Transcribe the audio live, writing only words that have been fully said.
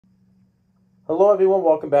Hello everyone,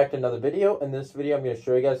 welcome back to another video. In this video, I'm going to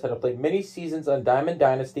show you guys how to play mini seasons on Diamond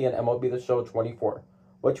Dynasty and MLB The Show 24.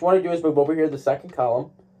 What you want to do is move over here to the second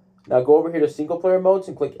column. Now go over here to single player modes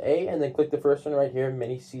and click A, and then click the first one right here,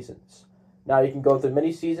 mini seasons. Now you can go to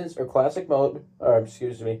mini seasons or classic mode,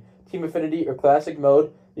 team affinity or classic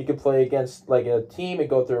mode. You can play against like a team and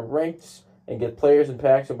go through ranks and get players and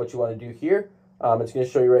packs and what you want to do here. It's going to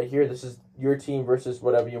show you right here. This is your team versus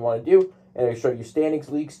whatever you want to do. And it'll show you standings,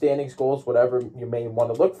 league standings, goals, whatever you may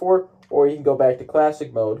want to look for. Or you can go back to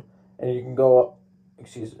classic mode, and you can go,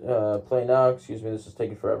 play now. Excuse me, this is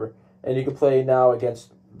taking forever. And you can play now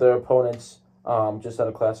against their opponents just on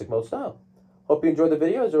a classic mode style. Hope you enjoyed the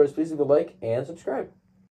video. As always, please leave a like and subscribe.